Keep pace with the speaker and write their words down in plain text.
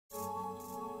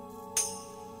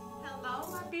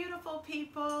beautiful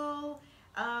people.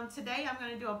 Today I'm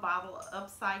going to do a bottle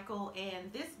upcycle,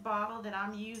 and this bottle that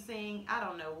I'm using, I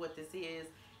don't know what this is,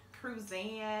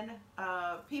 Cruzan.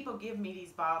 People give me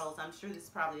these bottles. I'm sure this is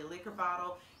probably a liquor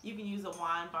bottle. You can use a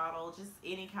wine bottle, just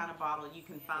any kind of bottle you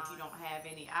can find. If you don't have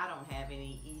any, I don't have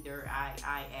any either.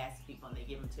 I ask people and they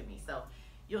give them to me. So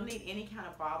you'll need any kind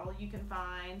of bottle you can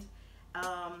find.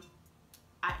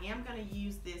 I am going to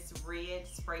use this red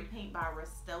spray paint by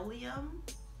Rustoleum,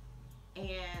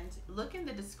 and look in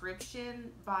the description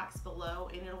box below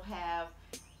and it'll have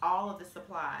all of the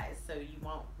supplies, so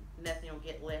nothing will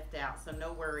get left out, so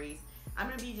no worries. I'm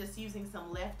going to be just using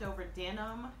some leftover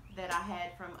denim that I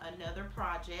had from another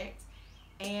project,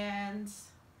 and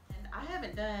I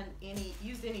haven't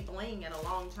used any bling in a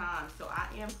long time, so I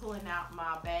am pulling out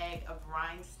my bag of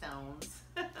rhinestones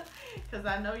because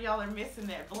I know y'all are missing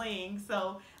that bling.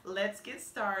 So let's get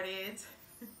started.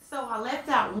 So I left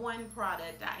out one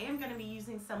product. I am going to be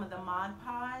using some of the Mod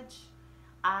Podge.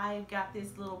 I got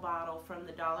this little bottle from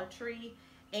the Dollar Tree,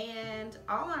 and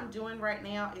all I'm doing right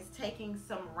now is taking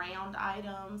some round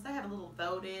items. I have a little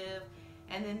votive,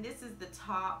 and then this is the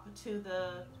top to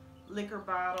the liquor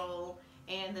bottle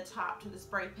and the top to the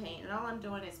spray paint, and all I'm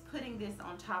doing is putting this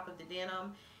on top of the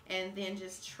denim and then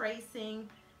just tracing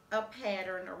a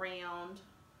pattern around,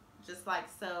 just like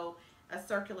so, a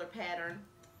circular pattern.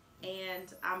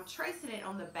 And I'm tracing it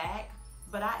on the back,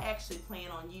 but I actually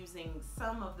plan on using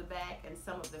some of the back and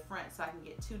some of the front so I can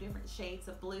get two different shades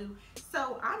of blue.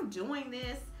 So I'm doing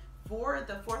this for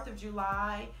the 4th of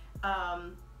July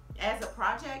as a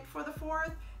project for the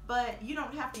 4th, but you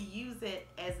don't have to use it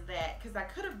as that, because I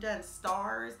could have done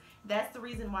stars. That's the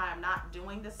reason why I'm not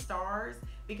doing the stars,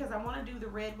 because I want to do the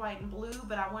red, white, and blue,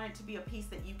 but I want it to be a piece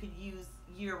that you could use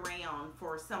year-round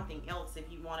for something else if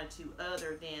you wanted to,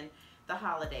 other than the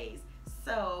holidays.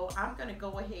 So I'm going to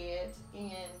go ahead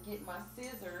and get my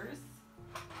scissors.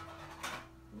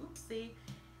 Oopsie.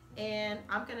 And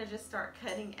I'm going to just start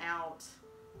cutting out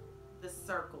the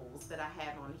circles that I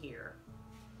have on here.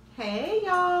 Hey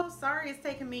y'all, sorry it's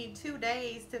taken me 2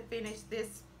 days to finish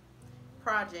this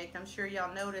project. I'm sure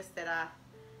y'all noticed that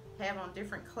I have on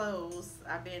different clothes.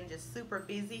 I've been just super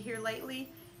busy here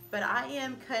lately, but I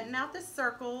am cutting out the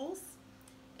circles,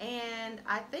 and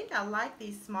I think I like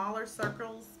these smaller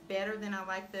circles better than I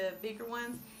like the bigger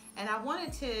ones. And I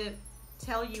wanted to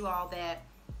tell you all that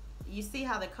you see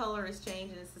how the color is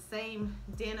changing. It's the same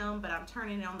denim, but I'm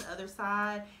turning it on the other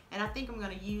side, and I think I'm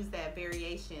going to use that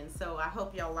variation, so I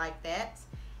hope y'all like that.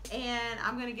 And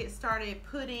I'm going to get started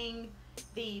putting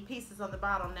the pieces on the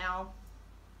bottom. Now,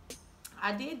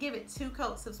 I did give it 2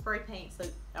 coats of spray paint, so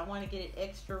I want to get it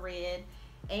extra red,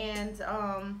 and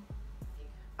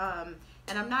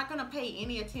I'm not going to pay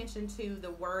any attention to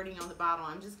the wording on the bottle.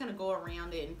 I'm just going to go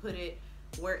around it and put it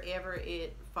wherever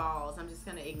it falls. I'm just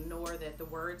going to ignore that the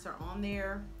words are on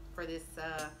there for this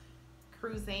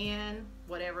Cruzan,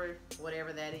 whatever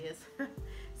that is.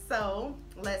 So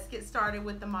let's get started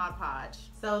with the Mod Podge.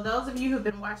 So those of you who've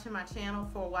been watching my channel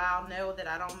for a while know that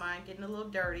I don't mind getting a little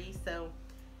dirty, so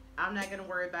I'm not going to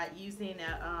worry about using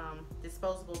a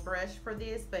disposable brush for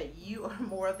this, but you are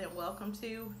more than welcome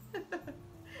to.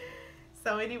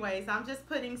 So anyways, I'm just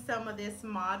putting some of this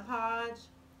Mod Podge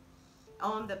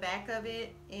on the back of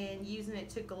it and using it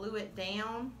to glue it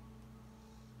down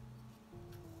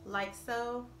like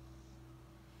so.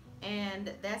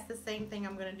 And that's the same thing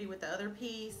I'm going to do with the other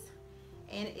piece.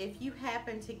 And if you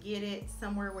happen to get it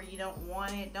somewhere where you don't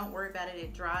want it, don't worry about it.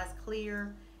 It dries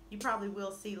clear. You probably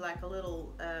will see like a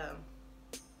little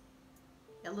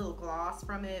gloss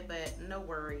from it, but no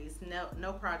worries.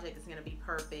 No project is going to be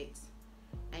perfect,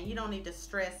 and you don't need to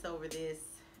stress over this.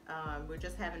 We're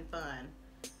just having fun.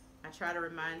 I try to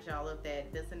remind y'all of that.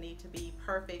 It doesn't need to be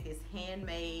perfect. It's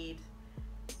handmade.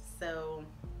 So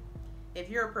if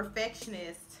you're a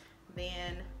perfectionist,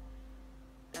 then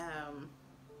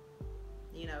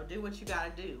you know, do what you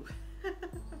gotta do.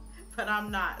 But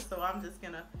I'm not, so I'm just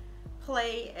gonna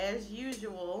play as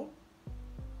usual.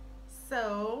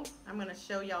 So I'm gonna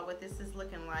show y'all what this is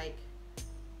looking like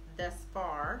thus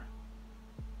far.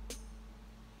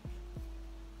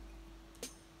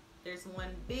 There's one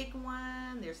big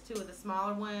one, there's 2 of the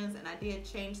smaller ones, and I did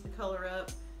change the color up.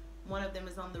 One of them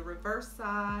is on the reverse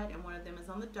side and one of them is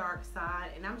on the dark side,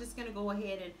 and I'm just going to go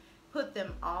ahead and put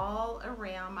them all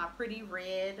around my pretty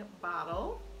red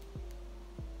bottle.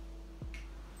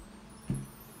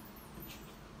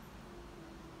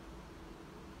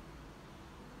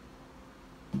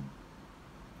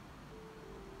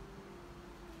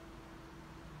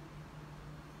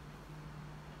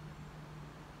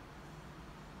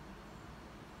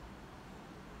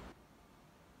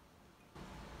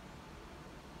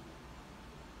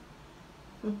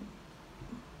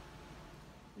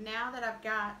 Now that I've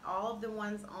got all of the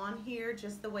ones on here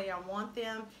just the way I want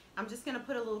them, I'm just going to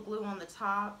put a little glue on the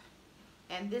top,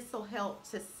 and this will help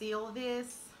to seal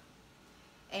this.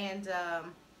 And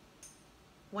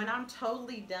when I'm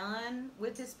totally done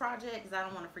with this project, because I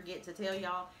don't want to forget to tell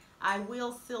y'all, I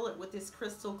will seal it with this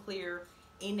crystal clear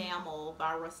enamel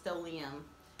by Rustoleum.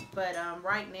 But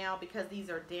right now, because these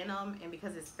are denim and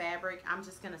because it's fabric, I'm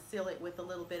just going to seal it with a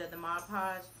little bit of the Mod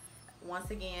Podge.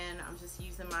 Once again, I'm just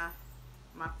using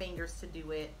my fingers to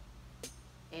do it.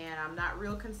 And I'm not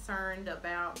real concerned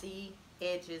about the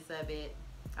edges of it.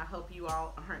 I hope you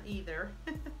all aren't either.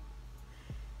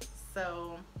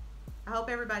 So I hope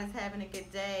everybody's having a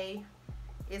good day.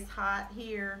 It's hot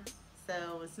here,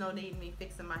 so it's no need me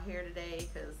fixing my hair today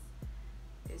because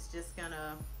it's just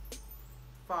gonna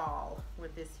fall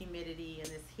with this humidity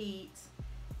and this heat.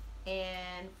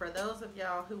 And for those of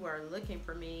y'all who are looking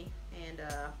for me and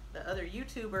the other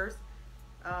YouTubers,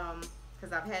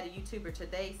 because I've had a YouTuber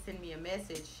today send me a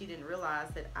message. She didn't realize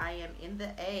that I am in the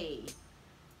A.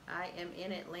 I am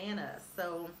in Atlanta.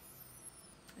 So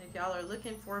if y'all are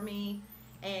looking for me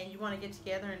and you want to get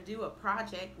together and do a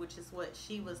project, which is what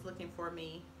she was looking for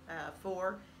me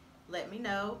for, let me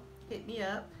know. Hit me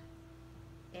up.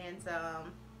 And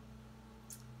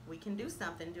we can do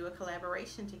something, do a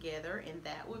collaboration together, and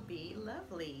that would be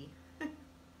lovely.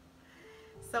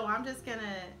 So I'm just going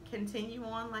to continue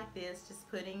on like this, just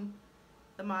putting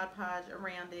the Mod Podge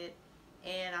around it,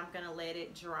 and I'm going to let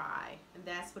it dry. And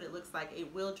that's what it looks like.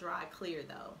 It will dry clear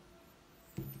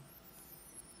though.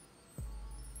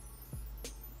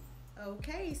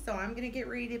 Okay, so I'm going to get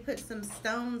ready to put some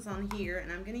stones on here,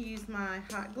 and I'm going to use my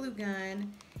hot glue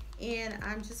gun, and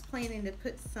I'm just planning to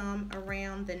put some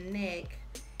around the neck.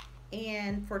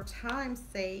 And for time's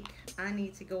sake, I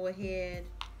need to go ahead.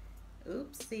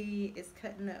 Oopsie, it's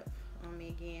cutting up on me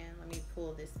again. Let me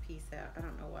pull this piece out. I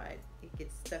don't know why it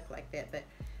gets stuck like that, but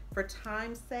for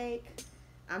time's sake,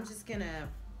 I'm just gonna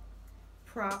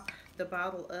prop the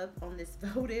bottle up on this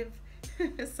votive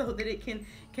so that it can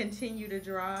continue to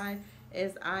dry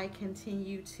as I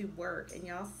continue to work. And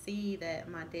y'all see that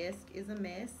my desk is a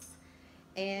mess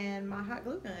and my hot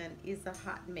glue gun is a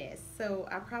hot mess. So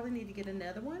I probably need to get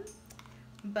another one,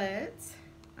 but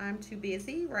I'm too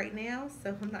busy right now,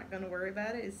 so I'm not gonna worry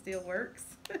about it. It still works.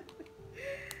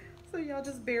 So y'all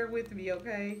just bear with me,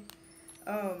 okay?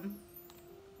 I'm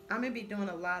gonna be doing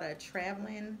a lot of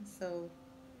traveling, so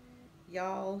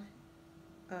y'all,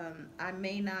 I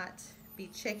may not be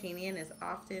checking in as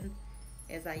often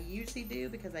as I usually do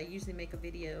because I usually make a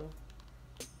video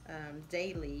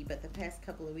daily, but the past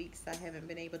couple of weeks I haven't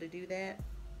been able to do that.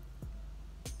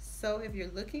 So if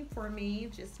you're looking for me,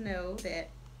 just know that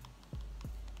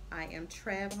I am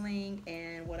traveling,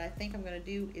 and what I think I'm going to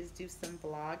do is do some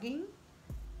vlogging.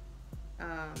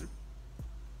 Let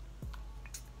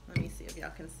me see if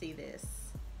y'all can see this.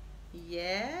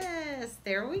 Yes,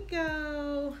 there we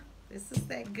go. This is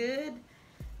that good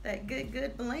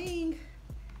bling.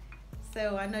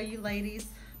 So I know you ladies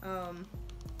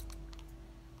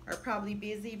are probably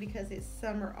busy because it's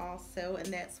summer also, and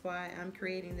that's why I'm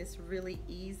creating this really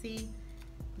easy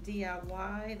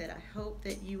DIY that I hope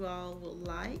that you all will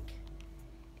like.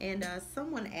 And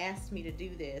someone asked me to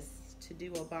do this, to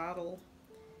do a bottle,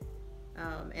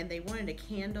 and they wanted a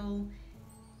candle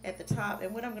at the top.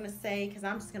 And what I'm going to say, because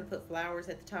I'm just going to put flowers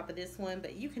at the top of this one,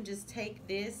 but you can just take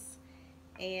this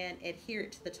and adhere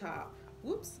it to the top.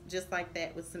 Whoops, just like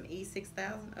that with some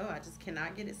E6000. Oh, I just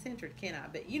cannot get it centered, can I?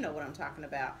 But you know what I'm talking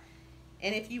about.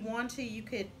 And if you want to, you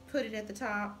could put it at the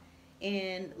top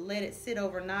and let it sit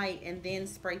overnight and then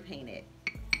spray paint it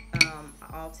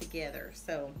all together.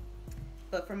 So,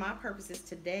 but for my purposes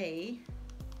today,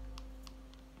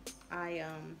 I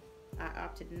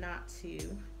opted not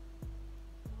to.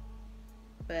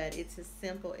 But it's as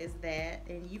simple as that,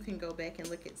 and you can go back and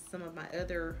look at some of my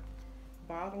other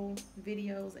bottle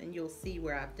videos and you'll see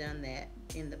where I've done that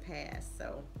in the past.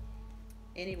 So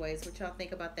anyways, what y'all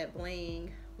think about that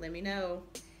bling, let me know.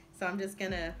 So I'm just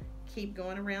gonna keep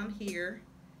going around here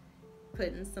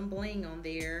putting some bling on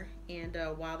there, and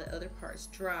while the other parts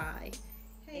dry.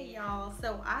 Hey y'all,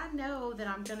 so I know that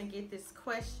I'm gonna get this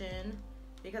question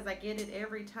because I get it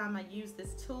every time I use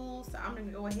this tool, so I'm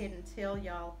gonna go ahead and tell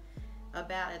y'all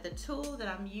about it. The tool that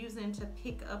I'm using to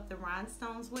pick up the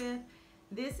rhinestones with,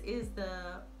 this is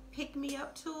the Pick Me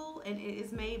Up tool, and it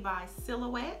is made by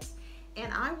Silhouette,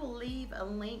 and I will leave a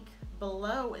link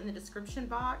below in the description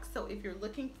box, so if you're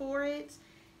looking for it,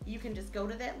 you can just go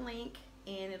to that link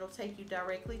and it'll take you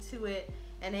directly to it.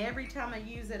 And every time I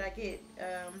use it,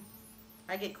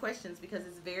 I get questions because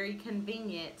it's very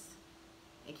convenient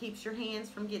It keeps your hands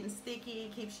from getting sticky.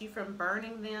 It keeps you from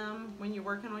burning them when you're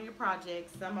working on your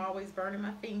projects. I'm always burning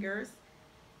my fingers.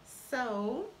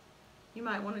 So you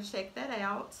might want to check that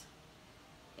out.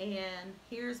 And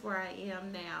here's where I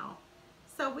am now.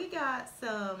 So we got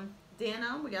some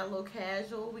denim. We got a little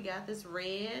casual. We got this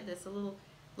red that's a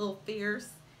little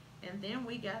fierce. And then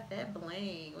we got that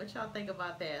bling. What y'all think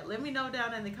about that? Let me know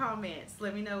down in the comments.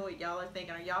 Let me know what y'all are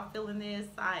thinking. Are y'all feeling this?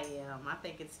 I am. I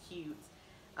think it's cute.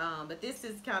 But this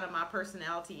is kind of my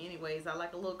personality anyways. I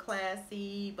like a little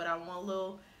classy, but I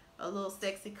want a little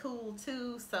sexy cool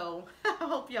too. So I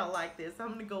hope y'all like this. I'm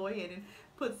gonna go ahead and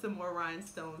put some more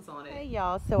rhinestones on it. Hey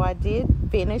y'all, so I did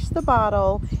finish the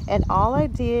bottle, and all I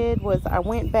did was I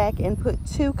went back and put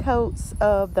 2 coats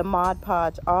of the Mod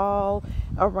Podge all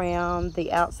around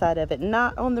the outside of it,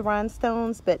 not on the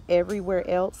rhinestones but everywhere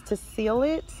else to seal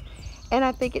it. And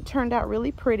I think it turned out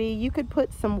really pretty. You could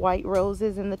put some white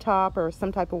roses in the top or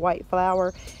some type of white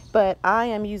flower, but I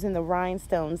am using the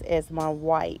rhinestones as my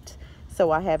white.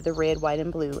 So I have the red, white, and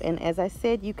blue. And as I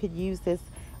said, you could use this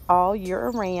all year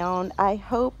around. I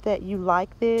hope that you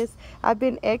like this. I've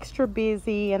been extra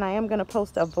busy, and I am going to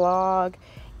post a vlog,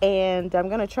 and I'm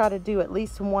going to try to do at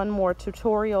least one more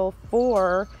tutorial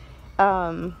for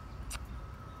the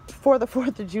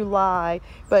 4th of July,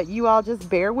 but you all just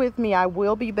bear with me. I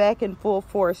will be back in full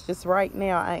force. Just right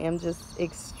now I am just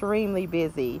extremely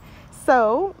busy.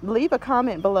 So leave a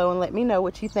comment below and let me know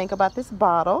what you think about this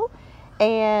bottle.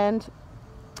 And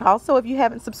also, if you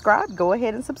haven't subscribed, go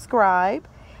ahead and subscribe.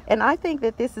 And I think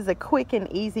that this is a quick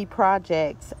and easy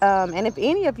project. And if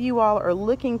any of you all are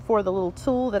looking for the little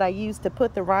tool that I use to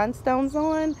put the rhinestones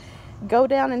on, go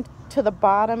down into the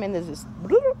bottom in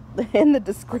the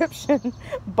description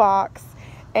box,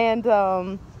 and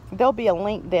there'll be a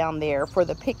link down there for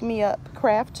the Pick Me Up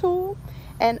craft tool.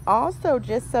 And also,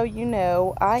 just so you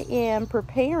know, I am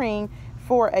preparing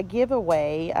for a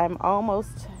giveaway. I'm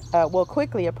almost well,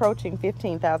 quickly approaching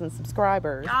 15,000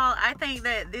 subscribers. Y'all, I think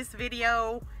that this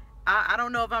video, I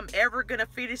don't know if I'm ever gonna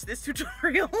finish this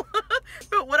tutorial,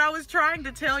 but what I was trying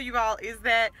to tell you all is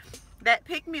that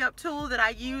Pick Me Up tool that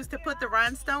I use to put the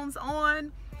rhinestones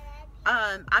on,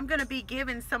 I'm gonna be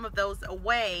giving some of those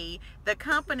away. The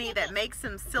company that makes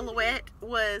them, Silhouette,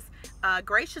 was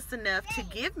gracious enough to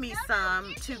give me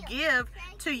some to give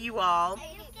to you all,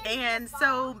 and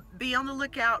so be on the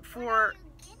lookout for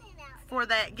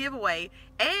that giveaway.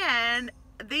 And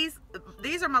these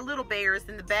are my little bears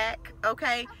in the back.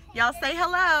 Okay, y'all say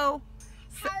hello.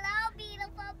 Hello,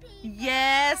 beautiful people.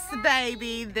 Yes,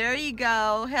 baby, there you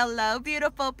go. Hello,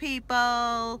 beautiful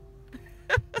people.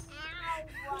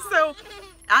 So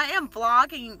I am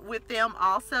vlogging with them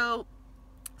also,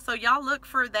 so y'all look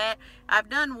for that. I've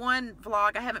done one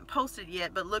vlog, I haven't posted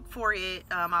yet, but look for it.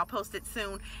 I'll post it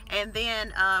soon. And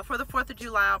then for the 4th of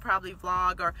July, I'll probably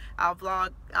vlog, or I'll vlog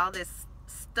all this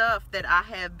stuff that I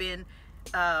have been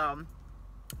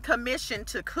commissioned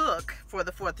to cook for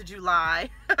the 4th of July.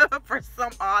 For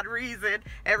some odd reason,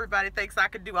 everybody thinks I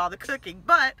could do all the cooking.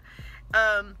 But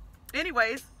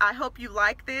anyways, I hope you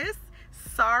like this.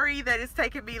 Sorry that it's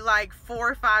taken me like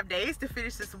 4 or 5 days to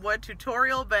finish this one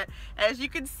tutorial, but as you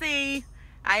can see,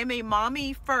 I am a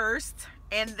mommy first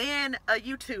and then a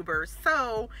YouTuber.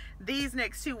 So these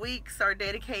next 2 weeks are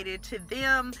dedicated to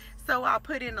them. So I'll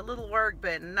put in a little work,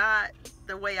 but not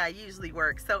the way I usually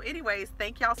work. So anyways,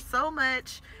 thank y'all so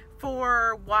much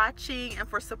for watching and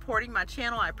for supporting my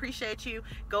channel. I appreciate you.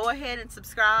 Go ahead and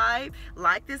subscribe,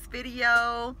 like this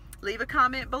video, leave a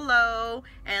comment below,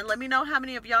 and let me know how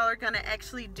many of y'all are gonna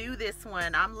actually do this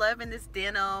one. I'm loving this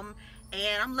denim,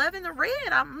 and I'm loving the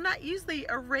red. I'm not usually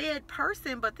a red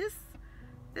person, but this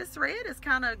red is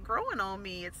kind of growing on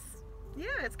me.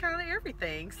 It's kind of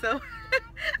everything. So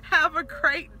have a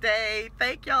great day.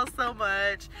 Thank y'all so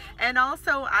much. And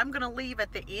also, I'm gonna leave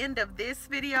at the end of this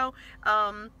video,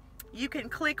 you can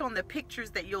click on the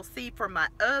pictures that you'll see for my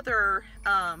other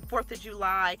 4th of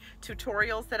July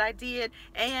tutorials that I did.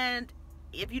 And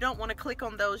if you don't want to click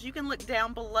on those, you can look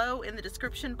down below in the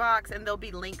description box, and there'll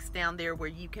be links down there where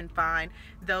you can find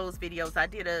those videos. I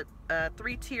did a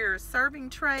 3-tier serving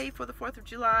tray for the 4th of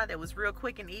July that was real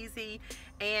quick and easy,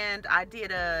 and I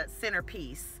did a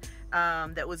centerpiece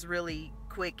that was really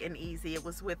quick and easy. It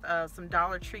was with some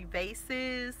Dollar Tree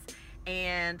vases,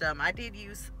 and I did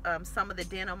use some of the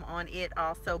denim on it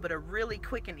also, but a really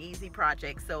quick and easy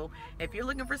project. So if you're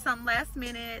looking for something last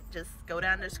minute, just go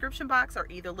down in the description box, or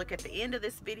either look at the end of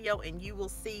this video and you will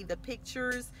see the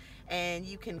pictures, and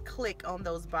you can click on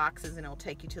those boxes and it'll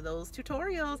take you to those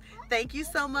tutorials. Thank you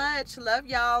so much. Love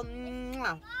y'all.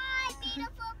 Bye,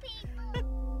 beautiful people.